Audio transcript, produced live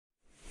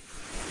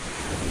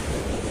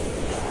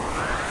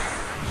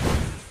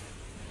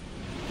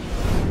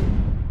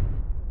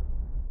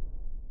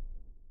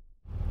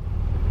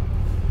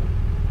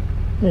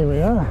Here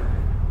we are,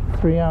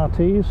 3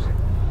 RTs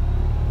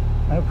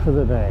out for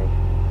the day.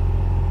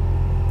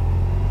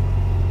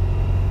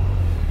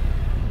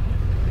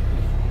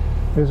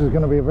 This is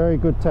going to be a very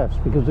good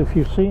test, because if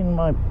you've seen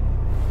my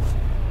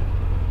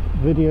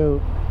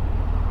video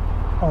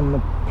on the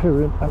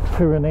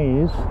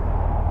Pyrenees,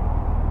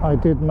 I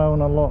did moan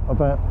a lot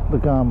about the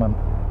Garmin.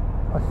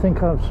 I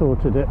think I've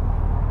sorted it.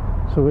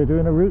 So we're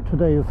doing a route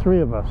today, the 3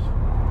 of us.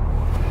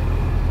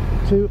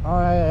 2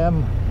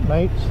 IAM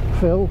mates,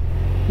 Phil,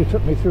 he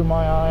took me through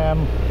my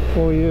IAM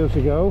 4 years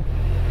ago,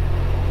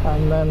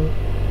 and then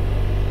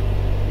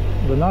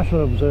the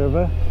National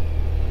Observer,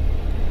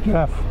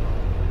 Jeff,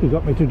 who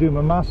got me to do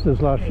my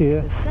Masters last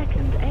year. The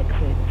second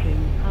exit to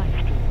High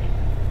Street.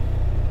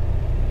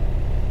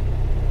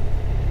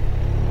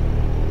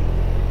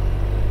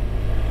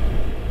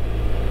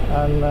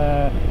 And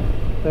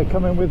they're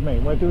coming with me.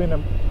 We're doing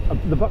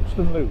the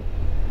Buxton Loop.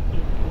 In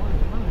 1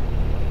 mile,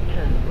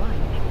 turn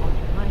right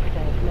onto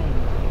Highstairs Lane.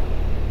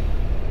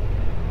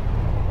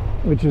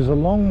 Which is a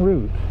long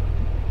route,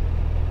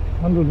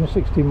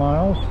 160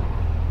 miles,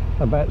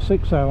 about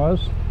 6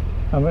 hours.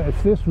 And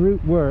if this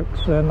route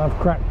works, then I've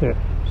cracked it.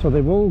 So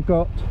they've all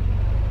got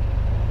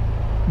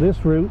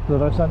this route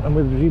that I sent them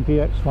with the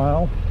GPX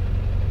file,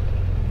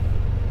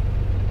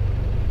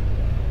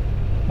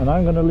 and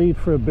I'm going to lead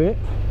for a bit,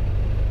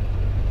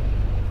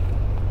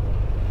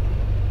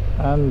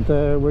 and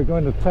we're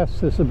going to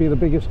test. This will be the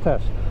biggest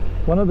test.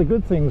 One of the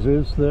good things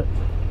is that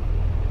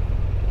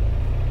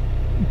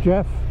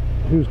Jeff,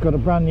 who's got a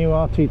brand new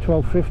RT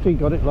 1250,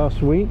 got it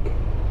last week,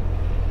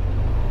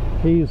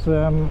 he's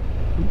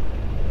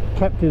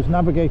kept his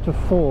Navigator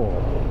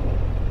 4.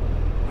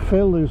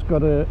 Phil, who's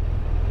got a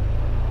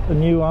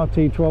new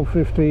RT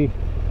 1250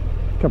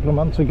 a couple of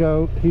months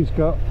ago, he's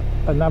got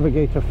a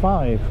Navigator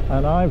 5,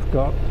 and I've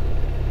got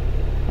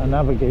a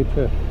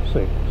Navigator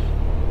 6.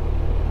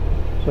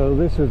 So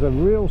this is a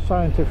real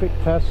scientific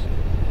test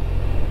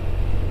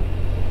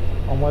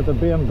on whether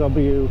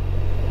BMW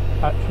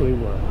actually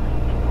works.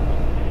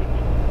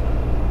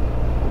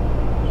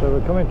 So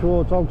we're coming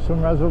towards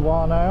Ogston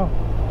Reservoir now,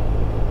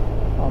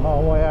 on our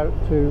way out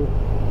to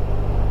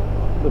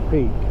the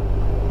peak.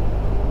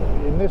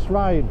 In this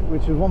ride,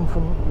 which is one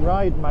from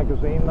Ride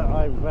magazine that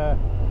I've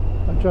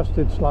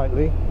adjusted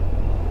slightly,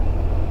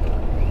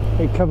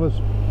 it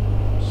covers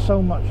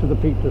so much of the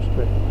Peak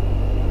District,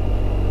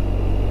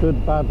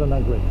 good, bad and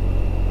ugly,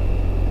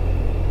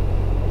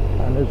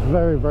 and it's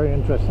very, very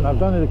interesting. I've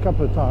done it a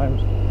couple of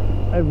times.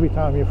 Every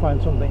time you find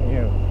something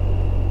new.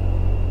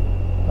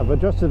 I've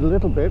adjusted a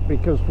little bit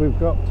because we've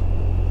got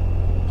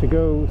to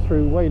go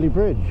through Whaley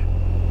Bridge,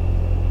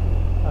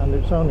 and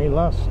it's only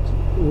last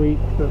week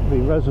that the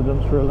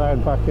residents were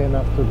allowed back in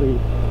after the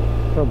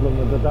problem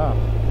with the dam.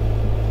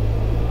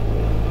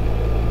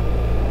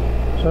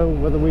 So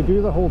whether we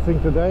do the whole thing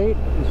today,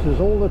 this is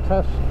all the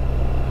tests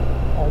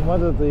on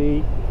whether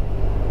the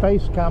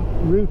base camp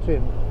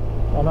routing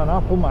on an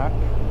Apple Mac,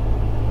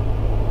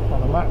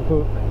 on a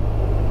MacBook,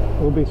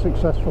 will be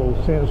successful,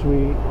 since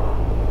we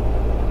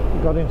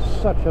got in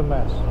such a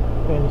mess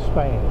in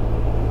Spain.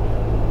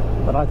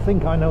 But I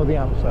think I know the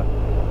answer.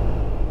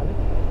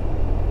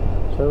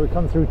 So we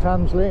come through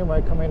Tansley and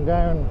we're coming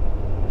down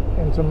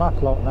into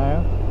Matlock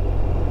now.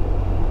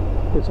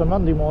 It's a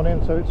Monday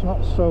morning, so it's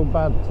not so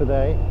bad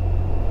today,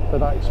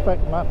 but I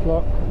expect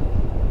Matlock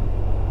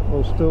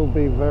will still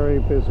be very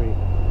busy.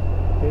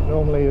 It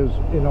normally is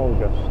in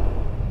August.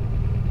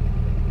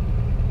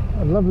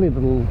 A lovely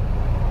little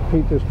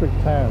Peak District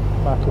town,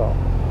 Matlock.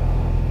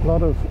 A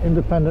lot of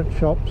independent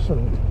shops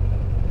and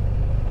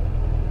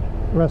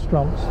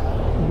restaurants.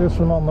 This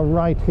one on the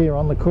right here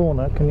on the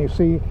corner, can you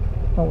see?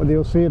 I don't know whether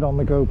you'll see it on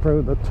the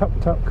GoPro, the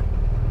tuk-tuk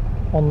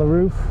on the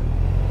roof.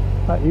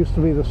 That used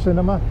to be the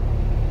cinema,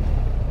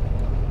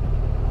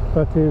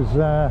 but is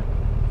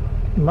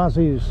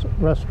Mazzy's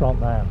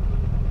restaurant now.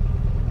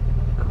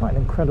 Quite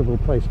an incredible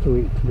place to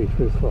eat, to be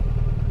truthful.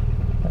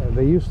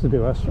 They used to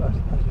do us,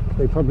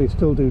 they probably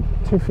still do,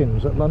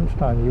 tiffins at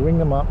lunchtime. You ring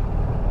them up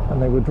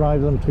and they would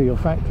drive them to your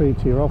factory,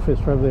 to your office,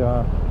 wherever they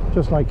are,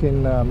 just like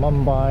in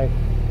Mumbai,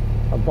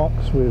 a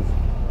box with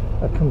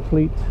a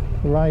complete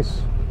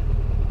rice,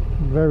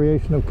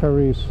 variation of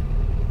curries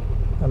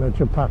and a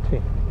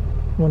chapati.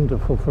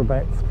 Wonderful, for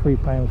about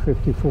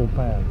 £3.50,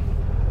 £4.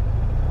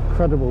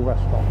 Incredible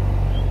restaurant.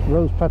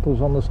 Rose petals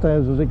on the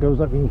stairs as it goes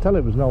up. You can tell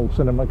it was an old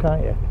cinema,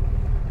 can't you?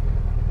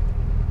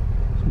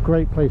 It's a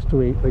great place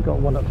to eat. They got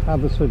one at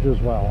Hathersage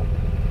as well.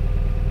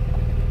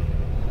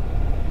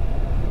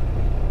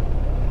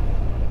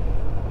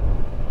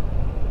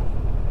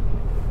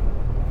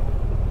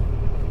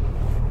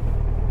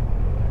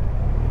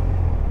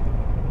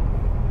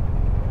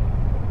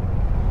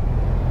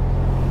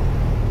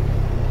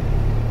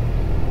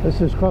 This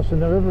is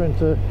crossing the river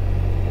into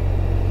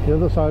the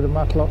other side of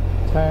Matlock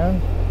town.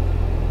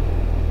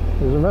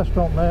 There's a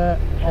restaurant there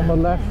on the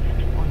left.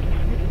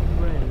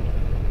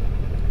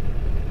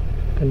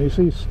 Can you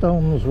see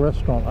Stone's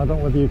restaurant? I don't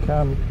know whether you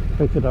can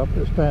pick it up.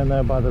 It's down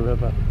there by the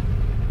river.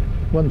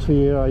 Once a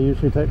year I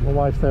usually take my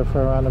wife there for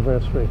her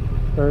anniversary.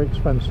 Very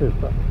expensive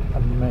but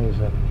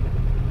amazing.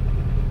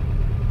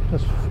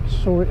 Just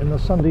saw it in the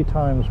Sunday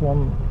Times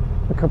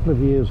a couple of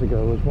years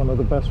ago as one of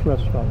the best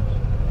restaurants.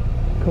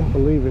 Couldn't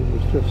believe it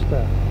was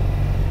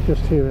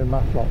just here in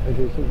Matlock. It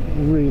is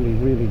really,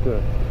 really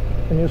good.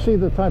 And you see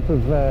the type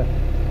of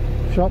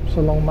shops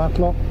along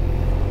Matlock.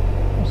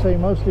 I say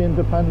mostly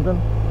independent.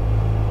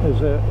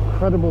 There's a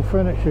credible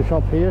furniture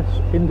shop here,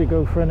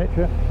 Indigo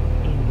Furniture.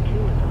 In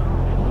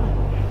 2.5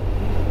 miles.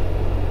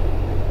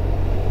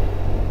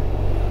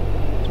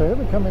 So here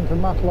we come into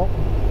Matlock,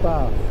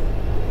 Bath.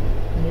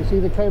 And you see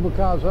the cable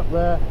cars up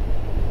there.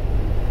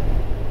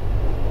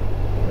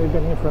 They've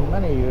been here for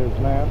many years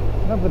now.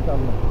 Never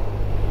done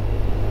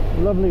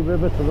them. Lovely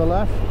river to the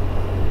left.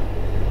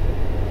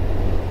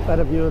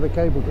 Better view of the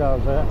cable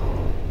cars there.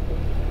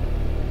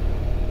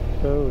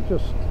 So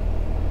just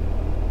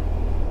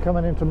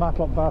coming into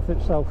Matlock Bath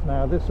itself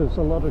now. This is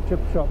a lot of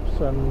chip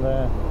shops and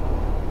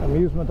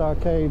amusement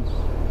arcades.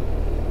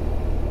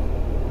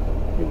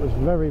 It was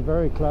very,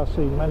 very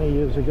classy many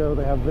years ago.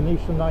 They have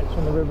Venetian nights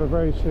on the river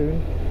very soon,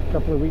 a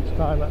couple of weeks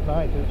time at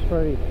night. It's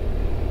very,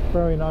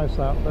 very nice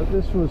that. But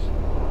this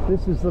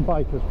is the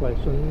bikers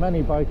place, and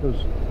many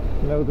bikers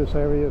know this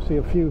area. See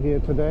a few here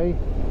today,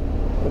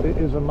 but it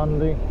is a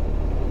Monday.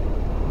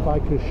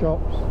 Bikers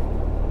shops.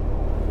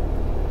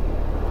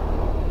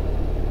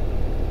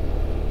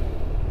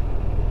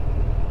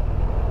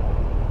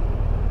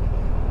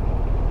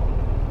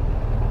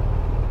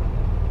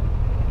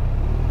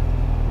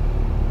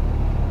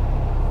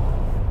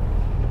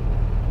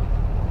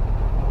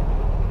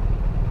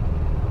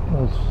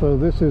 So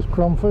this is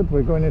Cromford.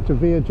 We're going into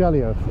Via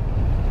Gellia.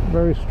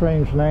 Very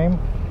strange name,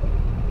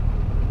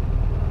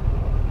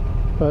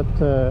 but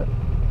a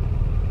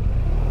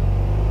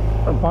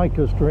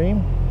biker's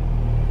dream.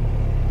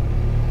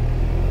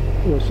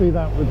 You'll see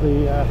that with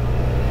the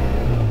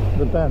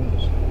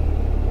bends,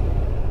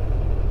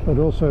 but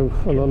also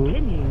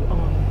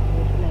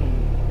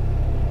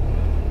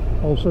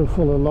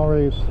full of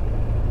lorries,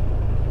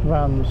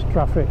 vans,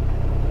 traffic.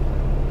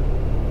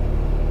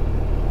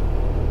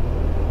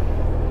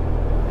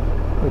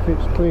 If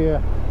it's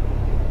clear,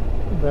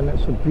 then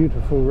it's a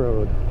beautiful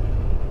road.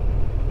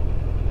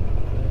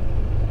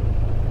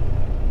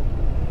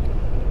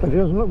 But it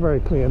doesn't look very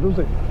clear, does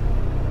it?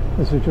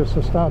 This is just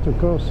the start, of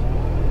course.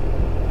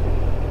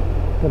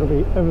 Got to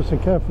be ever so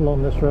careful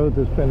on this road.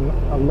 There's been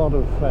a lot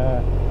of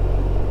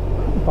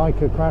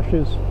biker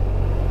crashes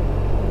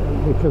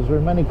because there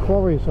are many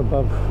quarries up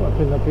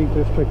in the Peak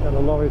District, and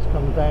the lorries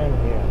come down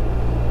here.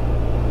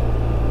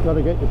 Got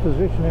to get your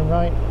positioning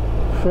right.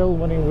 Phil,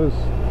 when he was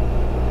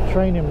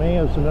training me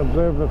as an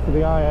observer for the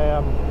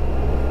IAM,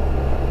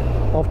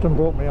 often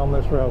brought me on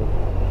this road.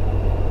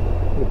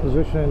 Your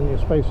positioning, your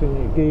spacing,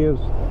 your gears,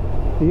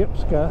 the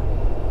IPSCA,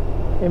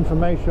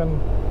 information,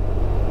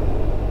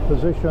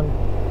 position,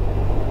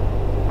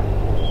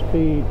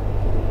 speed,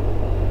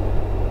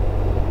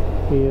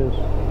 gears,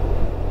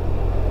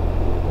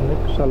 and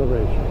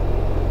acceleration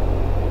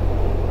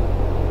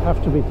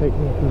have to be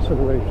taken into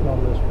consideration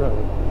on this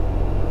road.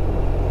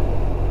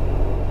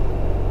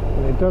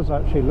 And it does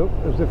actually look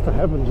as if the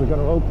heavens are going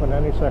to open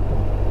any second.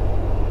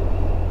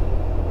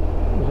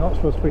 There's not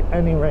supposed to be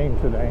any rain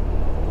today.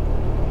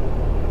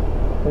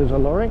 There's a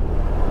lorry.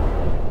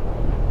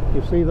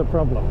 You see the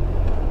problem.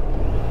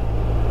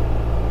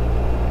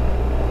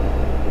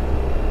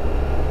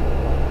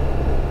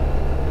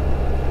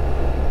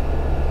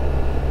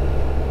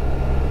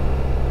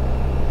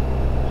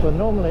 So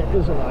normally it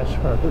is a nice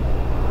road.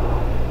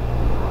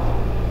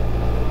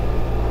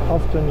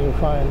 Often you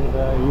find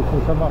you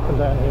can come up and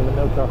down here with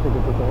no traffic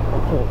at all.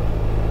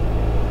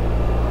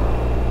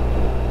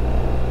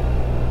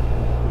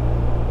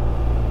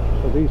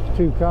 So these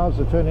two cars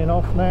are turning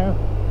off now.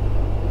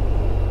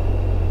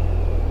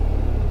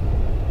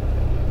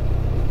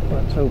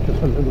 Let's hope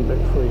it's a little bit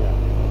freer.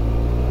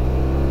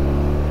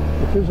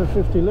 It is a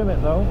 50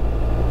 limit though,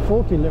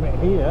 40 limit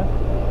here.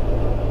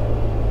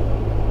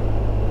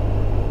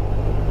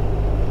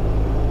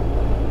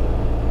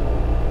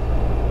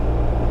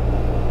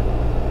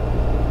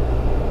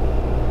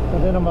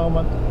 But in a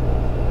moment,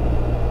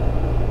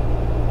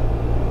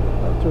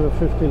 up to a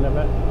 50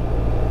 limit.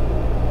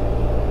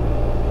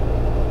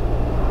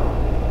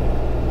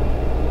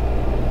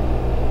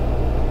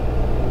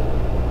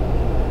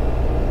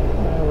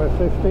 Now we're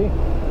 50.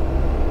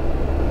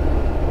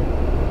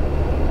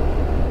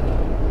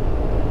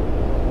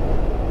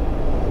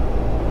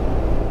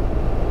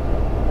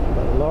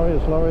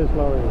 Lorries, lorries,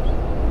 lorries.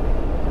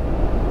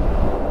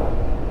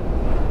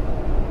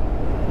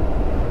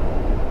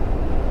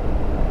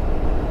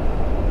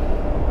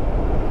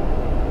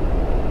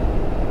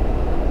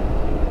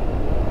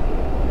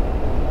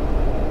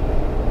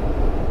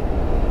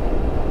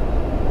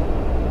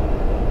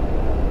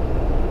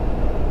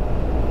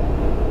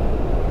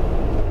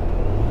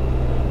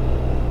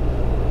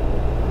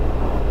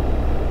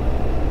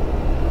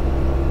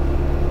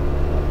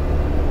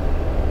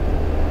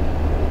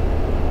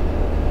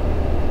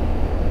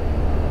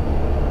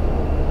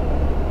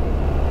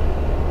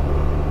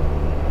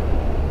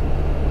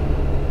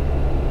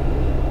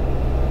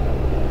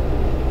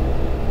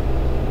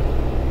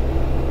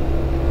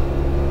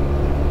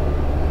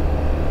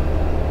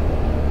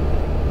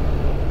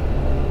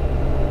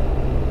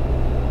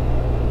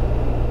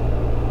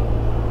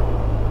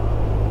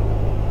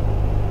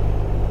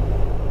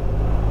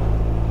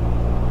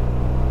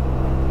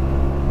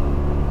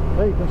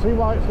 see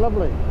why it's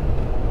lovely.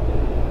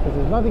 Because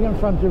there's nothing in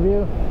front of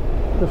you.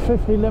 The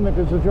 50 limit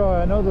is a joy.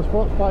 I know the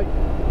sports bike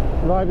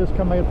riders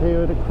come up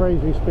here at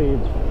crazy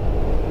speeds,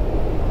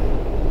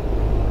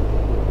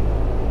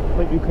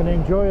 but you can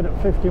enjoy it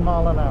at 50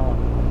 mile an hour.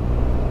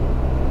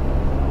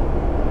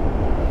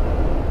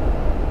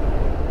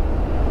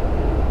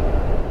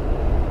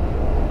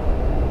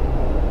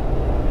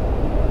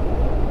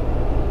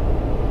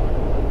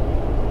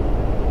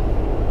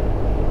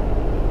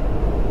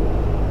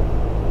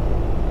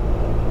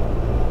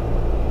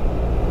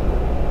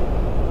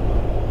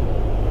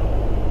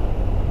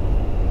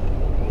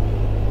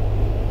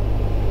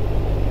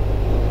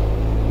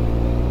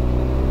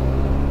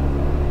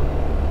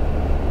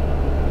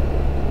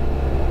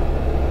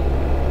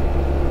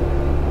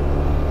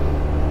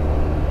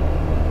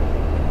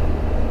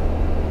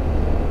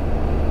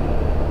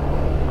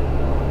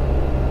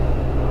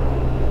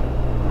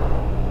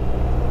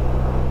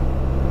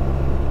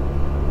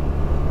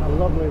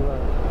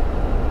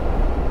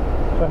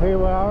 So here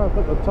we are up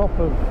at the top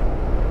of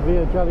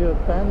Via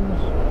Joliet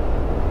Bends.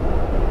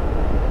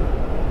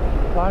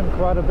 Climbed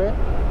quite a bit.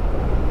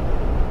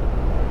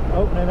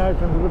 Opening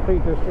out into the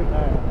Peak District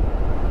now.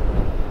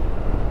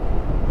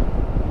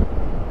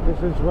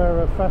 This is where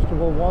a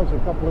festival was a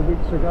couple of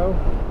weeks ago,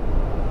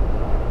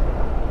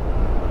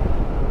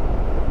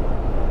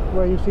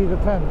 where you see the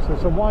tents.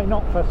 It's a Why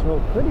Not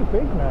festival, pretty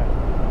big now.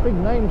 Big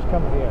names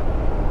come here.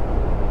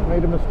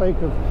 Made a mistake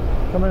of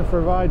coming for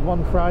a ride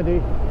one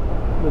Friday,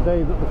 the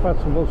day that the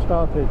festival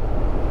started.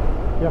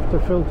 You have to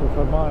filter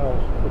for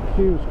miles. The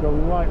queues go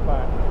right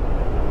back.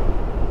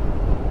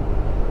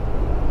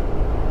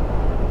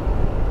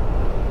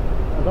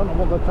 I don't know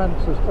what the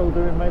tents are still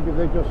doing. Maybe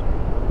they just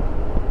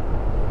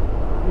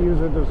use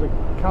it as a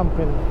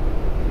camping.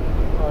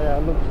 Oh yeah,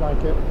 it looks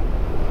like it.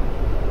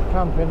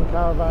 Camping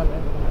caravan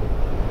in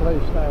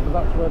place now, but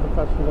that's where the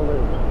festival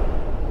is.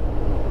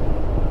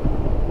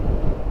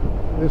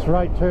 This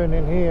right turn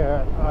in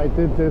here, I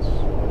did this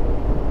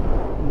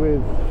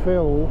with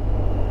Phil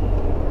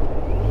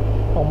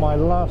on my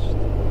last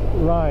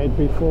ride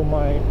before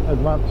my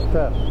advanced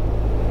test,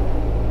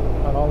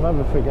 and I'll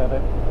never forget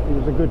it. He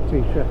was a good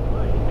teacher.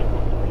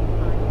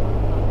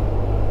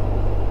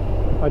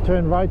 I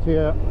turned right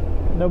here,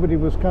 nobody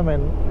was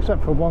coming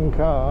except for one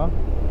car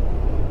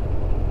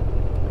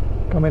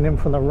coming in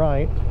from the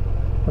right,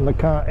 and the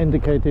car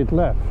indicated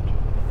left,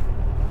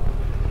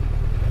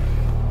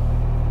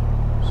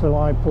 so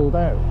I pulled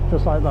out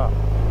just like that.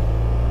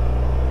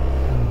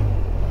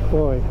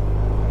 Boy,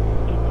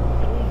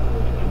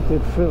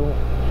 did Phil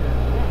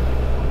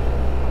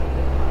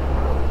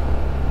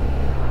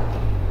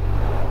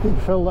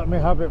let me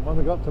have it when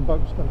we got to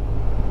Buxton.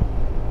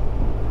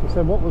 He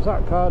said, "What was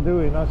that car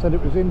doing?" I said,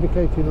 "It was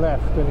indicating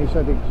left," and he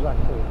said,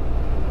 "Exactly,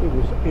 it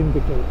was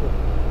indicating.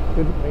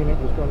 Didn't mean it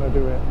was going to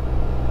do it."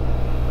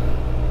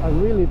 I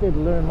really did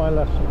learn my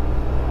lesson.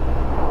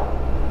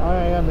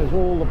 IAM is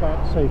all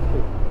about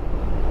safety,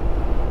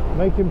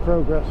 making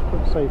progress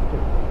but safety.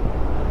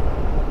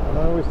 And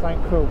I always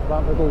thank Phil for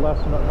that little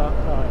lesson at that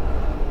time.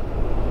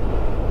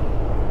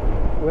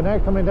 We're now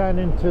coming down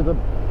into the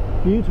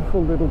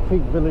beautiful little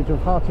peak village of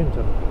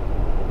Hartington.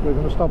 We're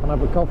going to stop and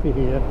have a coffee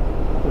here.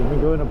 We've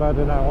been going about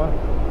an hour.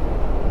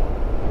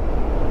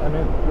 And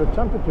the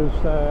temperatures,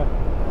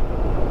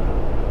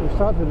 we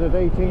started at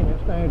 18,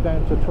 it's now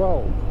down to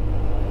 12.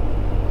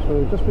 So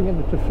we're just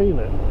beginning to feel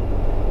it.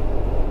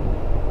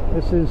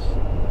 This is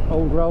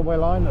old railway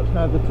line, that's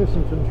now the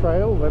Tissington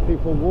Trail, where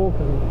people walk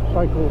and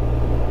cycle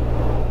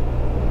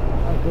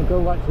and can go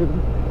right through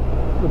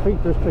the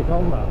Peak District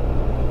on that.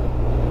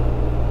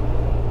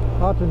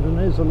 Hartington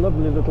is a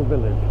lovely little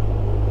village,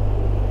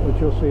 which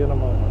you'll see in a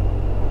moment.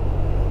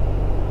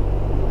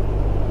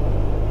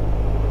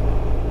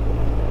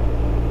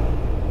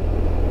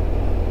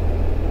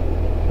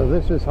 So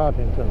this is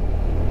Hartington.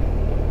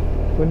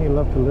 Wouldn't you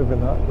love to live in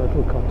that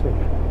little cottage?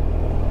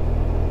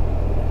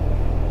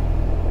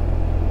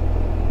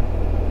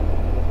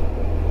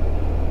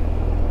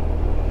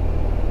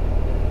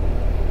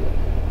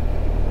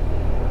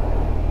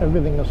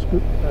 Everything a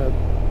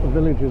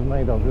village is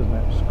made of, isn't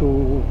it?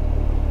 School,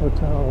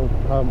 hotel,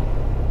 pub,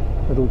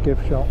 little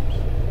gift shops.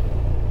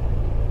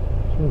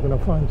 So we're going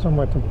to find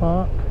somewhere to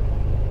park.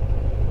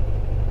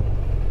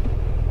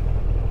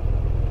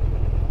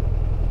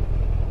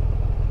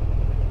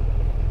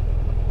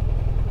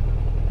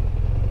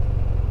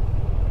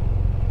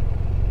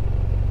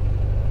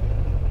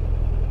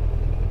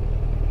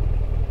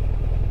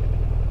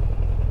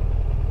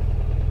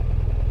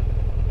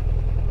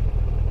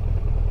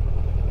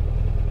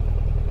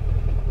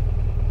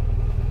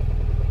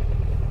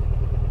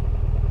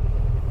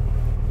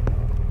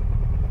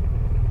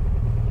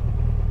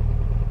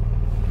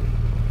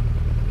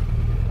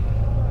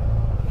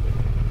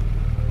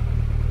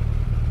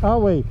 Are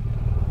we?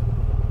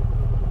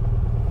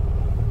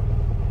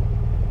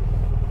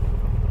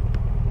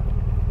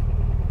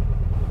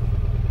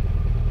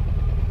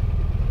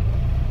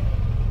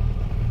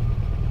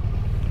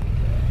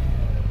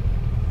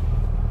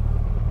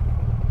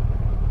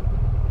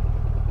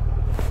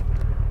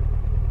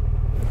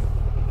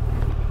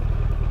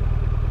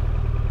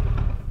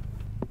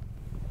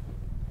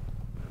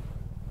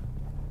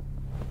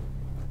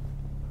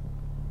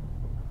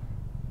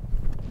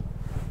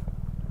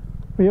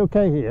 Are you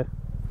okay here?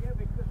 Yeah,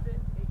 because it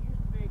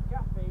used to be a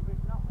cafe, but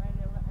it's not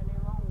any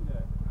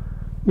longer.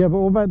 Yeah, but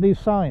what about these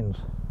signs?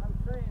 I'm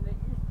saying it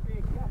used to be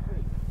a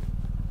cafe.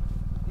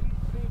 It used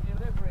to be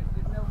deliveries,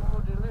 there's no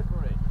more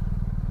deliveries.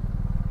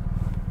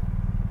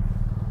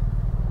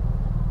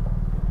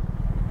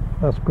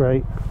 That's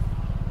great.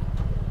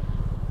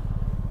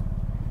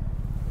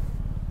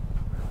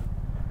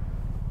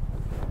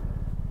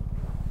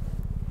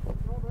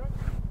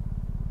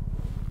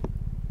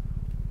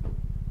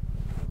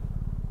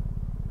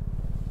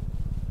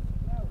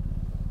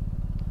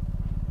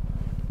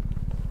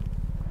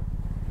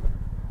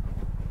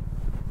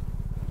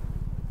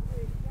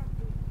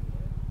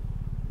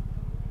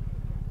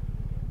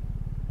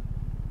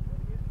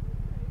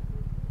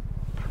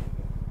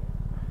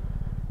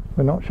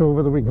 We're not sure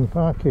whether we can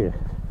park here.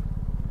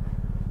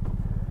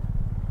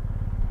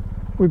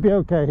 We'd be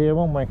okay here,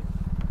 won't we?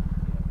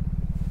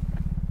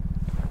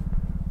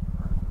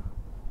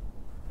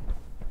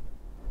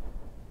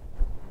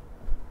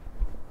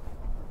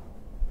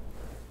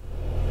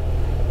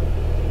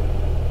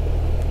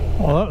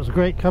 Well, that was a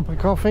great cup of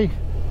coffee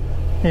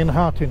in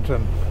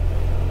Hartington.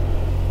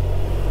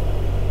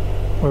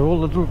 We're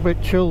all a little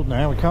bit chilled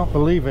now, we can't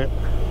believe it,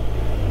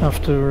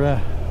 after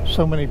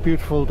so many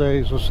beautiful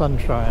days of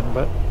sunshine,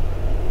 but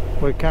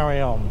we'll carry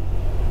on.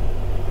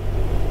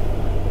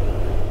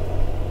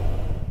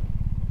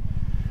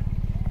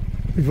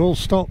 We've all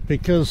stopped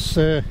because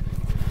a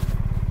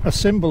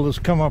symbol has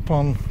come up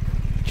on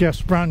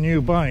Jeff's brand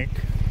new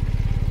bike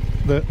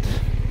that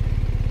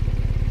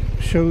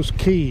shows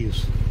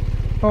keys.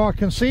 Oh, I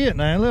can see it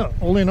now, look,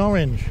 all in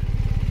orange.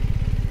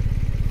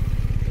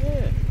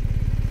 Yeah.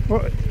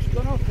 What? It's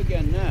gone off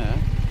again now.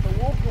 So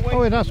walk away.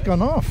 Oh, it has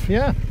gone off,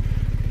 yeah.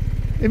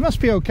 It must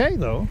be okay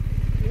though.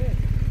 Yeah.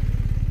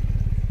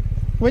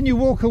 When you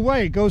walk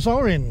away, it goes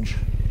orange.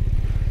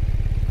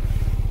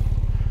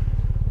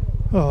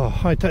 Oh,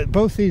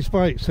 both these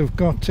bikes have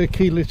got a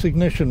keyless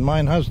ignition.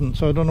 Mine hasn't,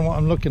 so I don't know what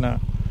I'm looking at.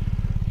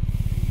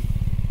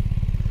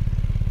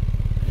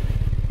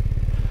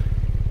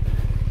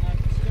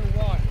 It's still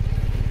white.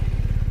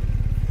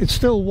 It's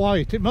still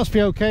white. It must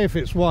be okay if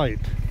it's white.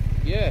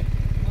 Yeah.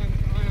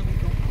 I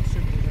haven't got that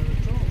symbol there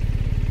at all.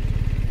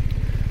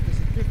 There's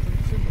a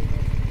different symbol there.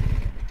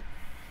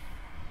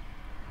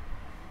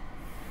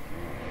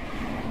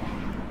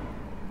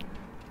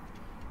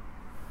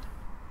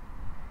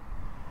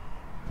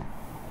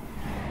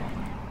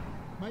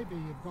 Maybe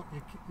you've got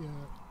your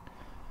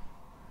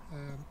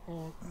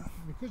or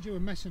because you were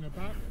messing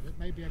about with it,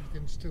 maybe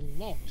everything's still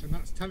locked, and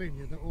that's telling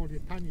you that all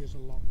your panniers are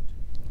locked.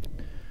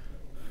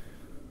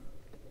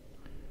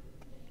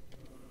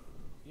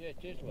 Yeah, it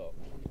is locked.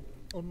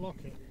 Unlock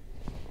it.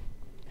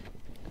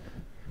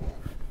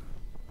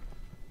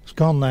 It's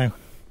gone now.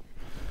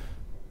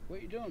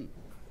 What you done?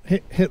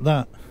 Hit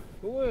that.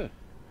 Where?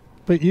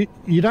 But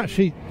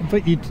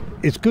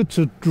it's good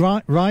to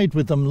ride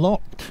with them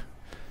locked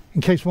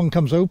in case one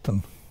comes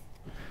open.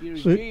 You're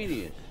So- a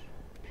genius.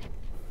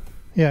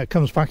 Yeah, it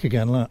comes back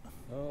again, look.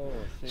 Oh,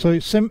 I see.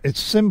 So it's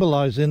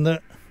symbolising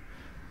that.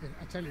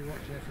 I tell you what,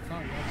 Jeff, if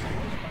I had something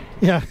back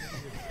Yeah,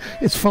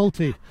 it's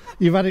faulty.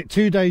 You've had it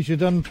 2 days,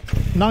 you've done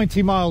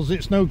 90 miles,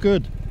 it's no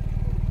good.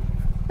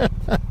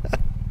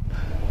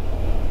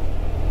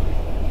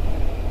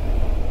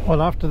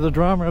 Well, after the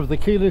drama of the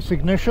keyless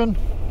ignition,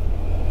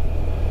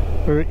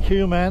 we're at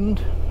Hume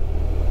End.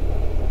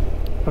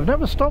 I've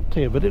never stopped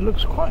here, but it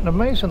looks quite an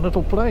amazing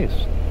little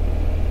place.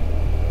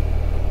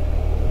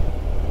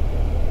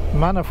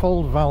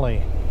 Manifold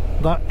Valley.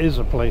 That is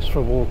a place for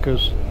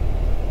walkers.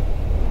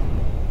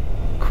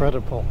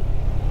 Incredible.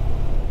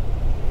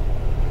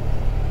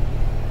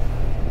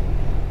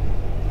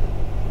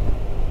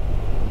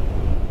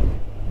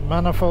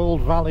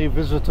 Manifold Valley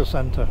Visitor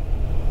Centre.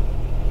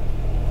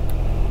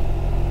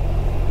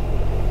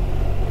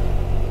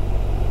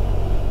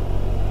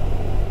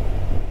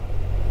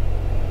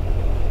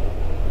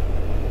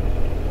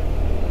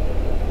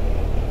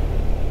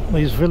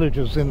 These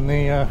villages in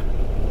the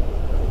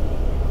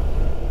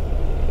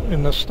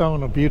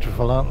stone are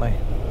beautiful, aren't they?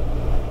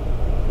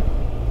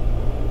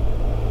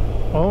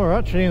 Oh, we're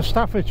actually in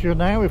Staffordshire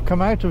now. We've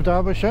come out of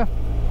Derbyshire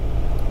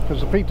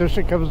because the Peak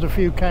District covers a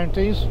few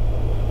counties.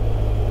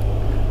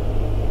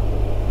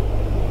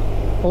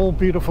 All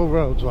beautiful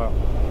roads, well.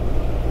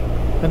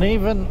 And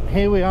even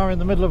here we are in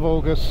the middle of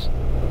August,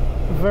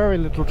 very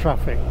little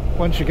traffic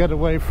once you get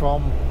away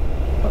from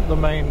the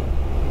main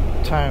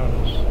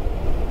towns.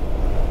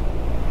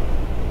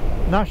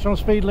 National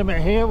speed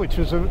limit here, which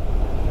is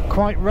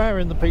quite rare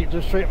in the Peak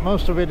District.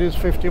 Most of it is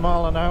 50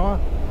 mile an hour,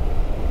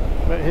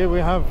 but here we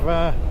have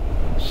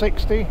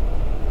 60,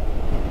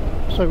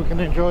 so we can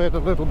enjoy it a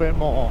little bit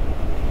more.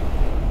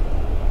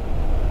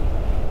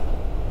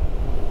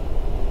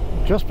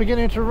 Just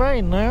beginning to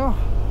rain now.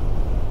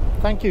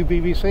 Thank you,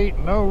 BBC.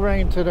 No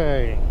rain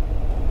today.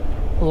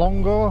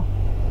 Longo.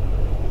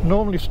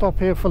 Normally stop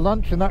here for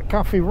lunch in that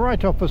cafe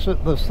right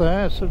opposite us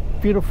there. It's a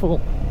beautiful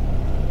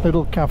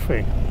little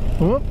cafe.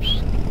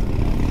 Whoops.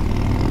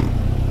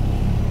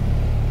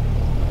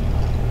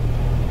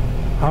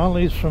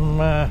 Harley's from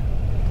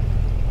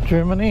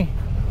Germany.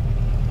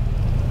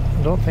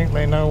 I don't think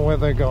they know where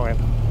they're going.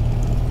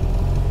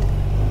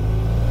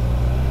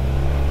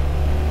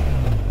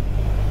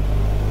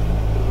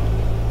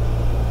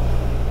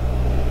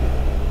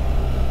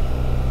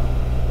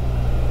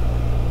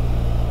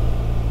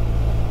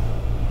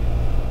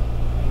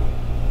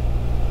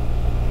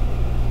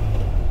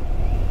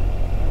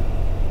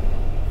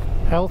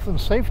 Health and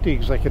Safety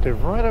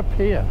Executive right up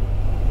here.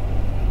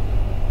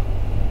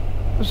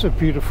 This is a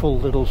beautiful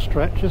little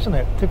stretch, isn't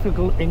it?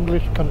 Typical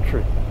English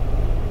country.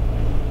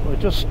 We're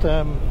just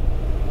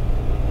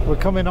we're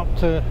coming up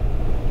to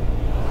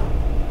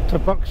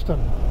Buxton.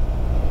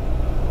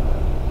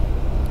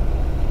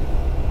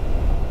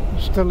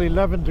 It's still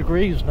 11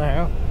 degrees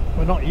now.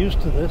 We're not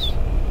used to this.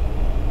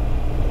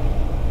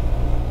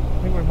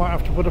 I think we might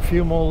have to put a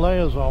few more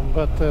layers on,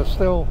 but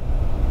still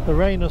the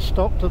rain has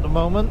stopped at the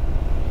moment.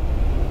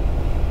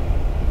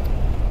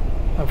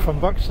 And from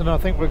Buxton I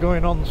think we're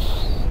going on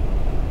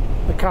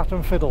the Cat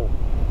and Fiddle,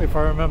 if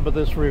I remember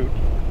this route.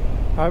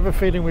 I have a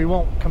feeling we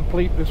won't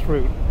complete this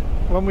route.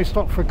 When we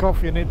stop for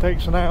coffee and it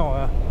takes an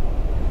hour,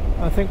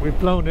 I think we've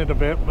blown it a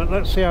bit, but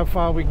let's see how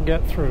far we can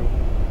get through.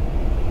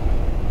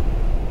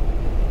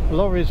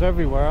 Lorries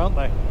everywhere, aren't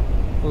they?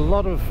 A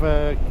lot of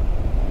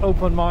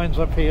open mines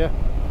up here.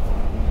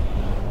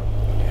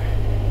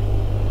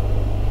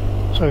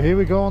 So here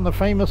we go on the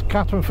famous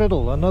Cat and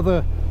Fiddle,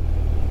 another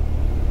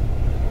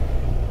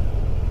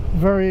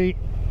very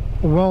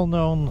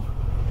well-known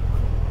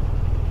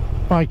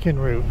biking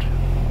route,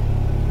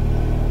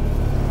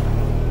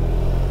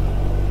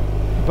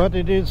 but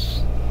it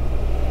is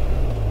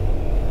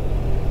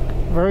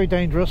very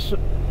dangerous,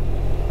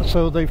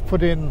 so they've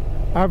put in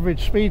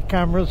average speed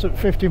cameras at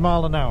 50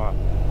 miles an hour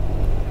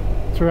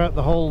throughout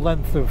the whole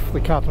length of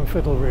the Cat and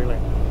Fiddle, really.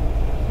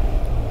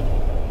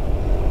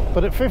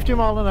 But at 50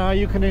 miles an hour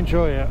you can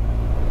enjoy it.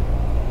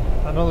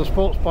 I know the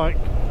sports bike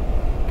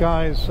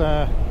guys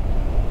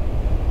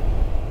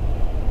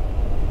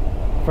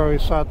very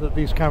sad that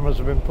these cameras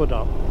have been put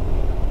up,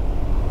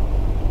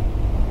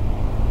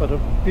 but a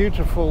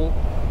beautiful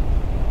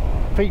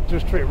Peak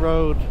District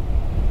road,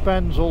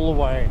 bends all the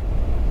way,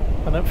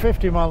 and at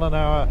 50 miles an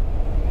hour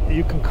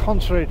you can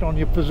concentrate on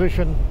your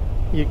position,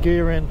 your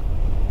gearing,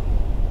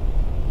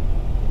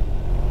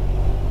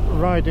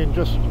 riding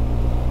just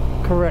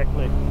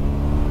correctly.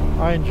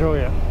 I enjoy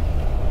it,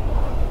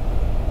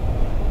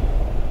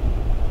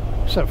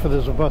 except for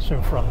there's a bus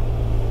in front.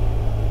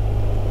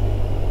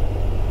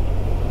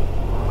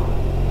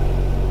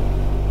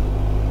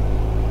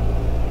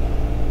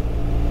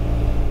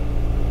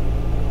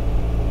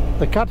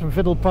 The Cat and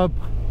Fiddle pub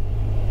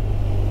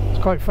is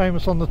quite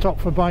famous on the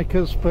top for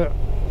bikers, but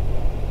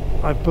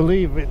I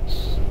believe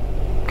it's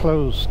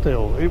closed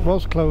still. It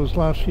was closed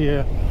last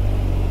year.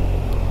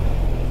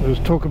 There was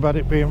talk about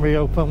it being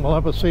reopened. We'll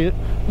have a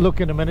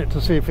look in a minute to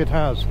see if it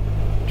has.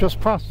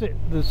 Just past it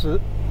there's a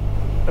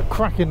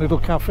cracking little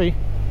cafe,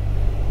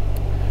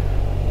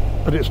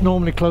 but it's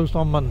normally closed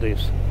on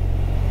Mondays.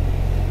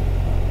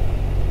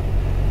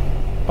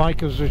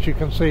 Bikers, as you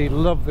can see,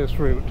 love this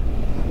route.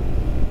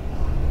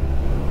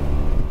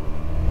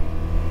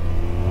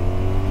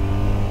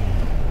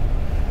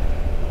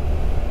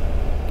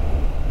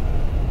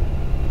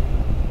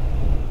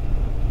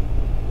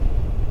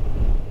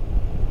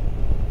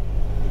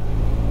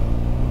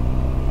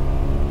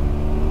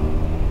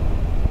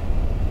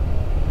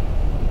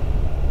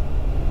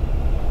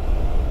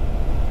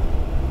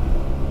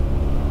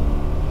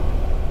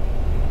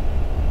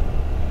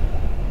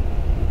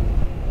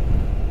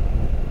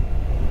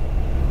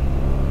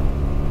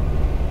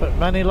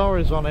 Many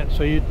lorries on it,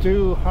 so you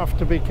do have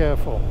to be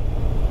careful.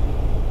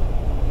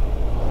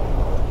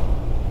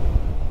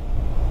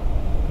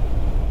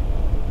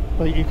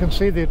 But you can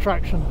see the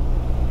attraction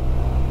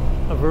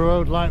of a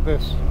road like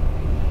this.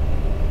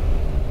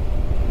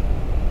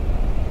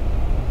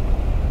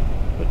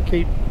 But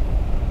keep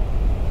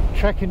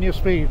checking your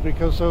speed,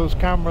 because those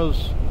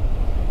cameras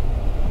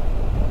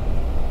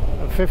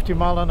at 50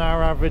 mile an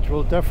hour average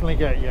will definitely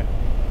get you.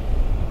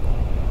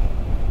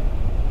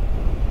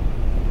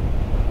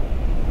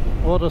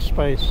 What a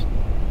space.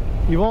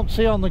 You won't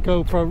see on the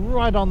GoPro,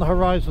 right on the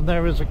horizon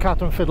there is a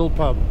Cat and Fiddle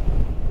pub.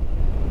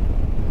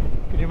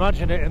 Can you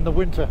imagine it in the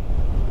winter?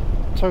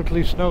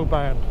 Totally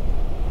snowbound.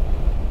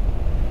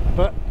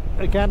 But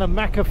again, a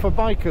mecca for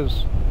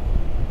bikers.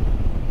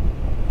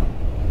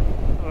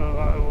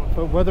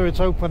 But whether it's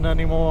open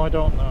anymore, I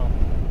don't know.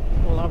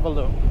 We'll have a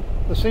look.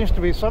 There seems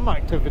to be some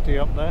activity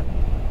up there.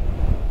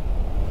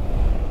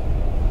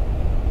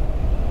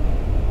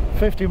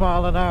 50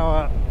 mile an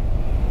hour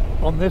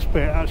on this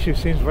bit actually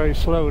seems very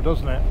slow,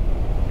 doesn't it?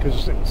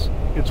 Because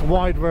it's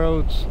wide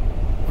roads,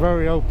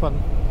 very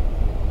open,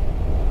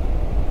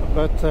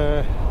 but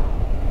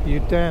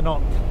you dare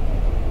not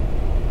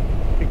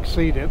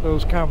exceed it.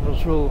 Those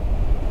cameras will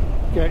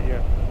get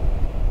you.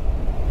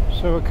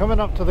 So we're coming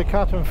up to the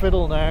Cat and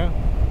Fiddle now.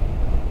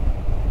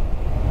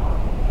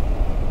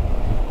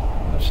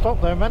 I've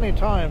stopped there many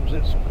times.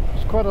 It's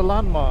quite a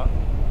landmark.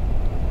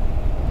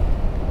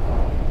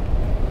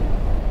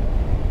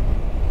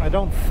 I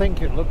don't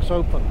think it looks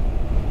open.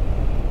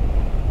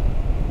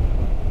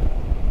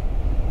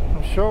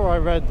 sure I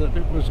read that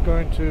it was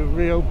going to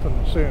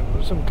reopen soon.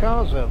 There's some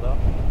cars there though.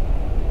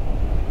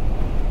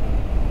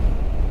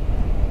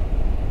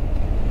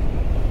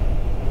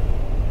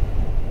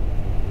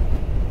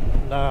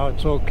 Now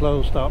it's all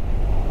closed up.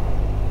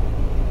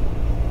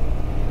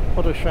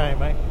 What a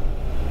shame, eh?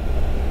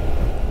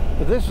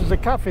 But this is a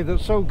cafe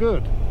that's so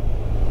good.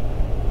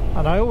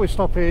 And I always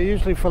stop here,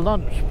 usually for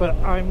lunch, but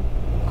I'm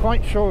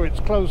quite sure it's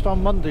closed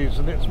on Mondays,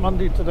 and it's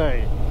Monday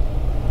today.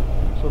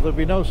 So there'll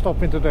be no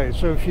stopping today.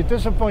 So if you're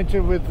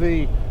disappointed with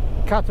the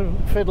Cat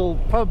and Fiddle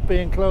pub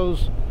being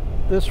closed,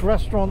 this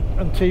restaurant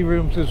and tea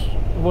rooms is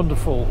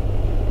wonderful.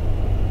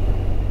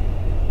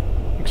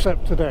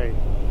 Except today.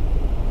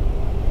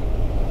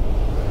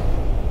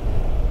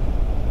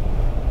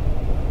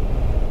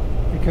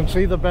 You can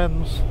see the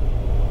Benz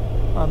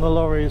and the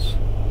lorries.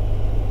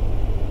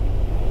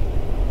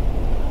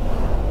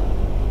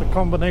 The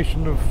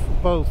combination of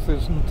both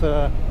isn't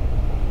the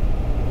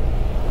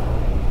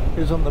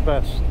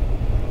best,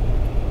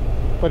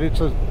 but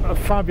it's a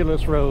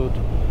fabulous road.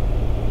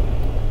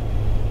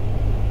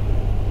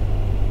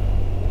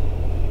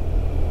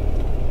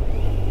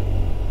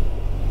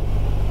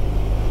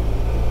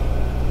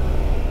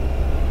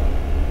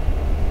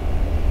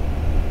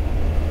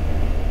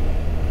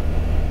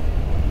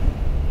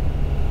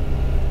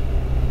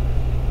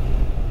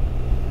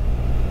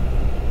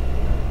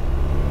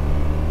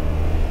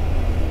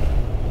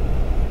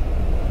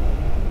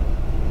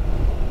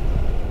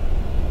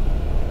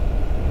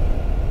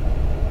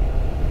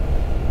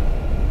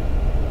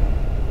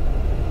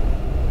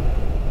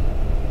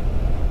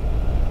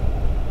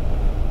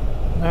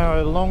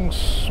 Now a long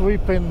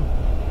sweeping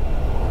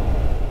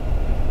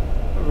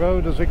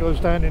road as it goes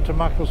down into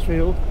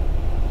Macclesfield.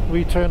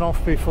 We turn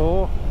off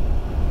before.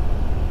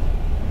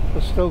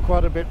 There's still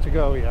quite a bit to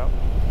go, yeah.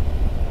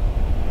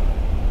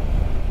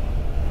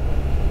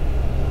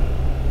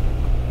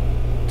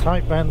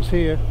 Tight bends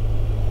here.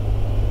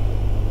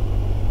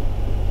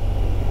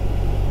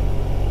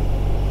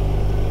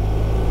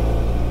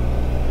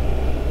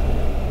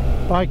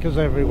 Bikers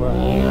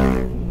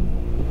everywhere.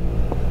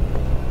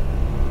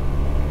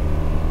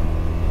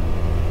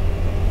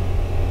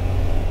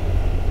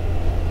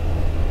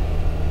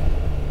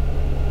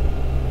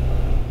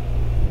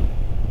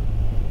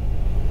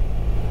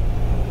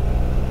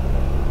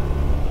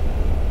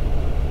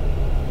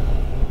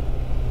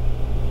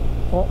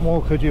 What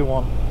more could you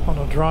want on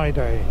a dry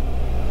day?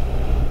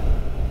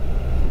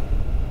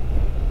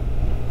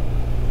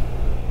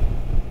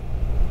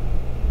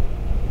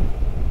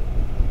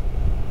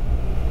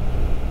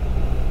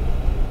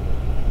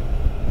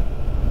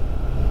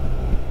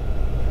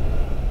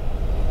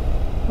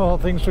 Well,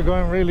 things were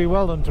going really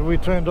well until we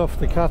turned off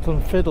the Cat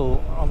and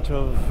Fiddle onto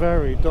a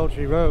very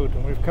dodgy road,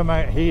 and we've come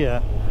out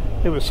here.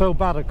 It was so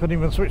bad I couldn't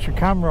even switch the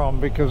camera on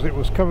because it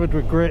was covered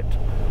with grit,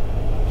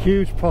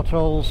 huge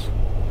potholes.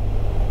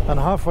 And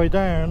halfway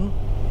down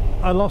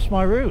I lost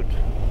my route,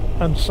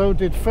 and so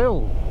did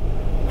Phil.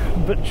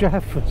 But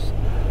Jeff's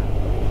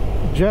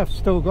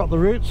still got the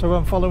route, so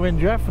I'm following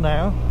Jeff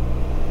now.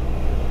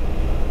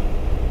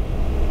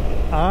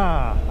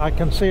 Ah, I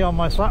can see on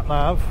my sat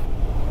nav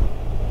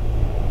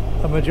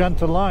a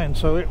magenta line,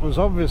 so it was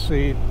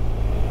obviously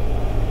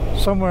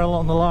somewhere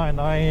along the line.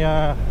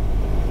 I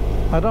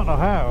don't know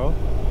how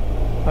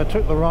I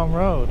took the wrong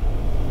road.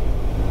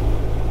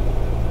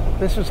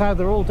 This is how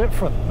they're all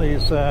different,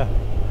 these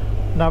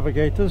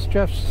navigators.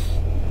 Jeff's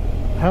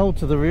held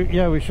to the route.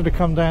 Yeah, we should have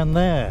come down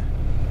there.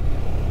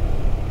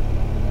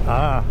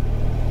 Ah,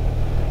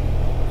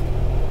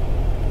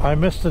 I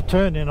missed a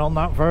turning on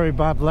that very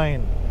bad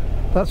lane.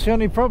 That's the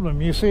only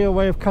problem. You see a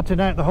way of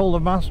cutting out the whole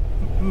of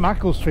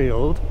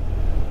Macclesfield,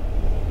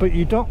 but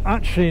you don't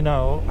actually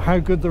know how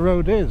good the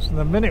road is. And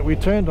the minute we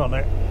turned on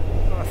it,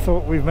 I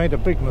thought we've made a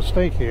big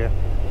mistake here.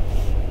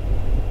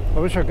 I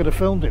wish I could have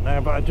filmed it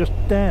now, but I just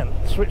daren't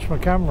switch my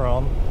camera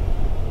on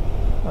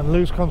and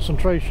lose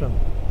concentration.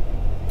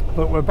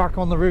 But we're back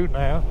on the route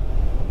now.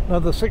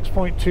 Another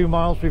 6.2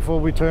 miles before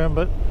we turn,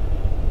 but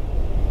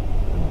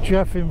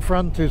Jeff in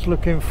front is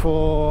looking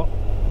for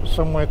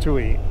somewhere to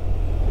eat.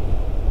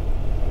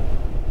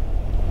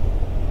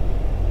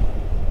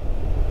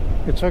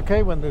 It's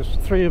okay when there's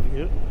three of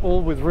you,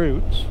 all with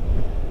routes.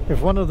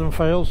 If one of them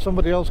fails,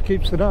 somebody else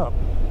keeps it up.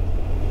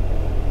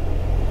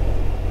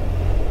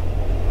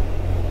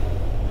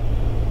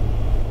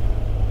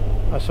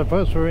 I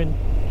suppose we're in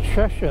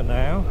Cheshire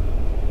now,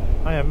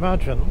 I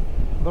imagine,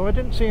 though I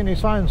didn't see any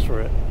signs for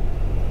it.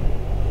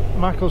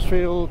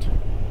 Macclesfield,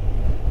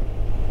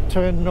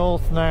 turn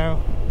north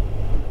now.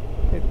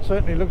 It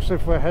certainly looks as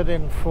if we're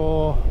heading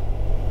for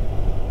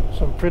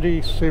some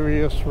pretty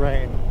serious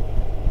rain.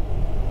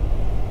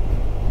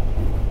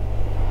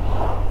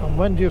 And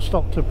when do you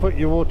stop to put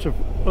your water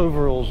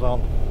overalls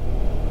on?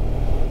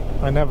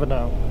 I never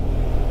know.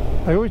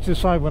 I always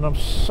decide when I'm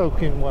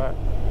soaking wet,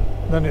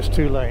 then it's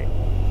too late.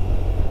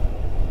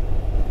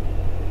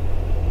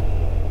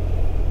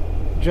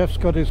 Jeff's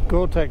got his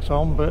Gore-Tex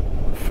on, but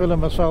Phil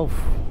and myself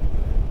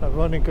have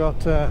only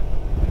got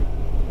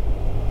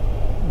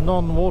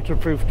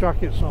non-waterproof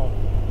jackets on.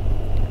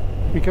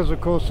 because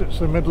of course it's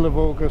the middle of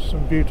August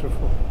and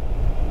beautiful.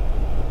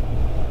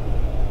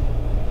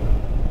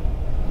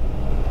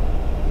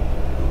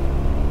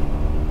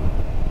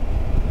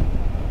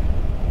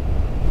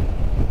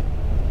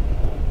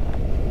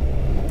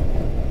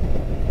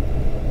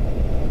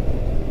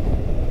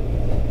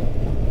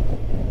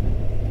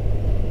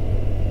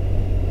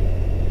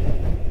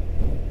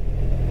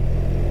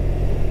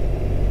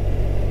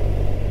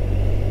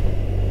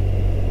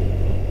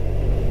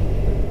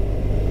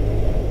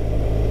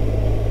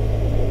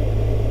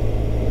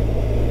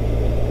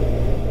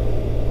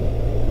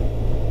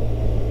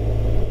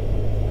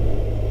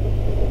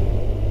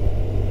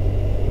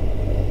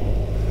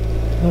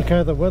 Look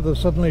how the weather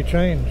suddenly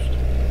changed.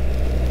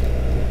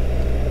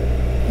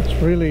 It's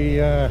really,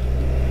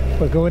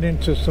 we're going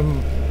into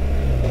some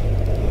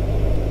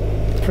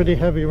pretty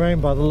heavy rain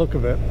by the look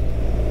of it.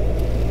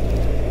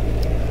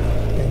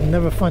 You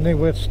never find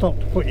anywhere to stop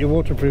to put your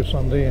waterproofs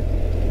on, do you?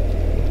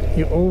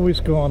 You always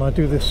go on. I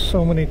do this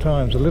so many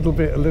times, a little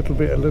bit, a little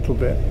bit, a little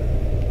bit.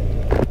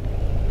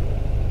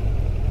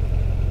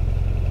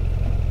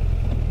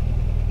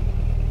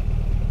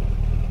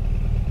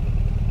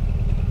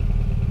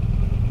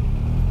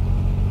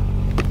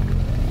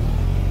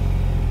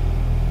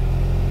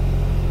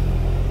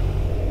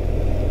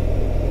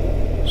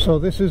 So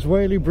this is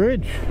Whaley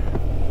Bridge. I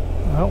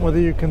don't know whether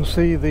you can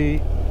see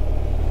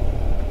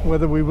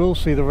whether we will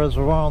see the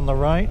reservoir on the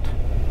right.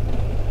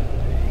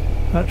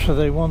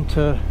 Actually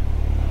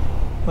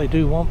they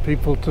do want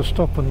people to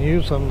stop and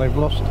use them. They've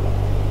lost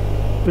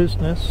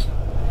business.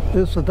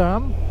 There's the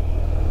dam,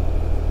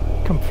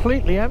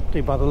 completely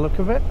empty by the look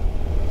of it.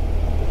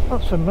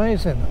 That's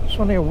amazing. It's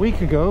only a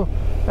week ago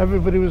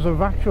everybody was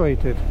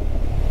evacuated.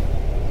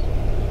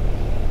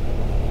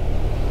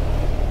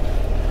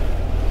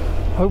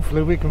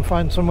 Hopefully we can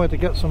find somewhere to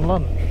get some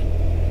lunch,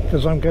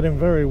 because I'm getting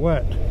very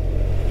wet.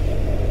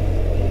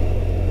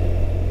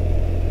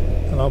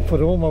 And I'll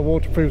put all my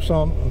waterproofs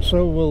on, and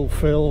so will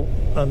Phil,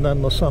 and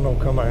then the sun will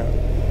come out.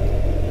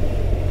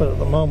 But at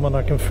the moment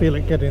I can feel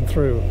it getting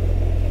through.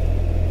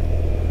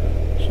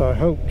 So I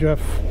hope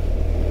Jeff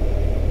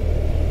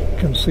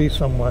can see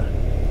somewhere.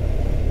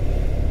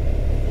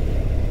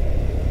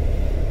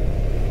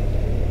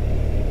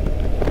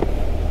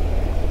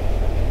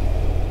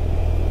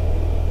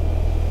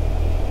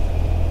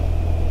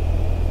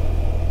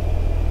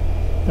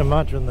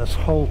 Imagine this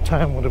whole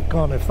town would have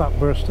gone if that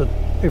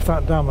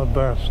dam had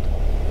burst.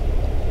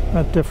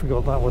 How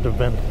difficult that would have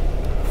been.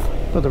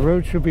 But the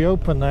road should be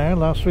open now.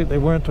 Last week they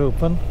weren't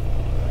open.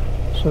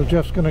 So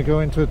Jeff's going to go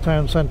into the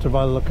town centre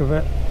by the look of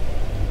it.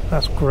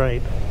 That's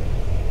great.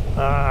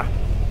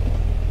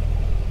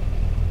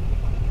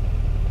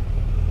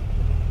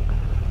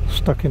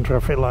 Stuck in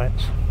traffic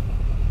lights.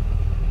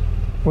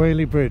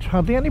 Whaley Bridge.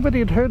 Hardly anybody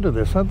had heard of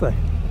this, had they?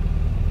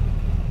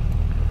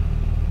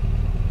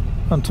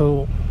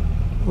 Until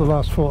the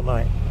last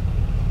fortnight.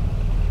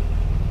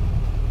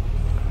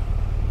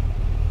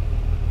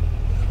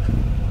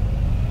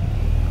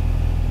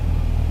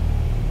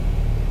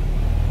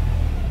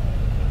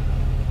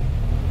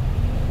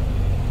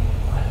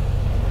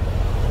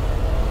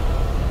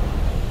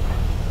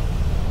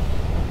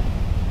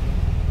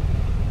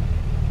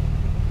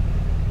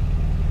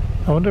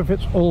 I wonder if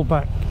it's all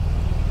back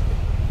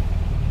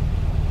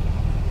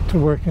to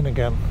working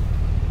again.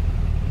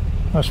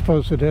 I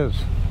suppose it is.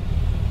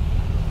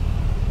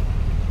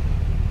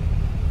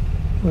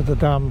 With the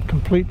dam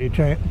completely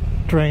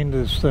drained,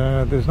 there's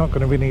not going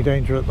to be any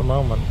danger at the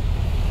moment.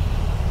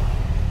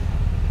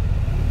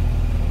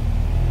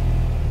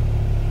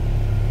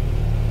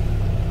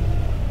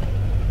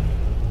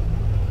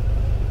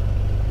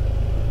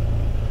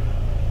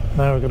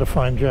 Now we've got to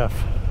find Jeff.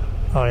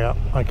 Oh yeah,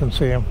 I can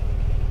see him.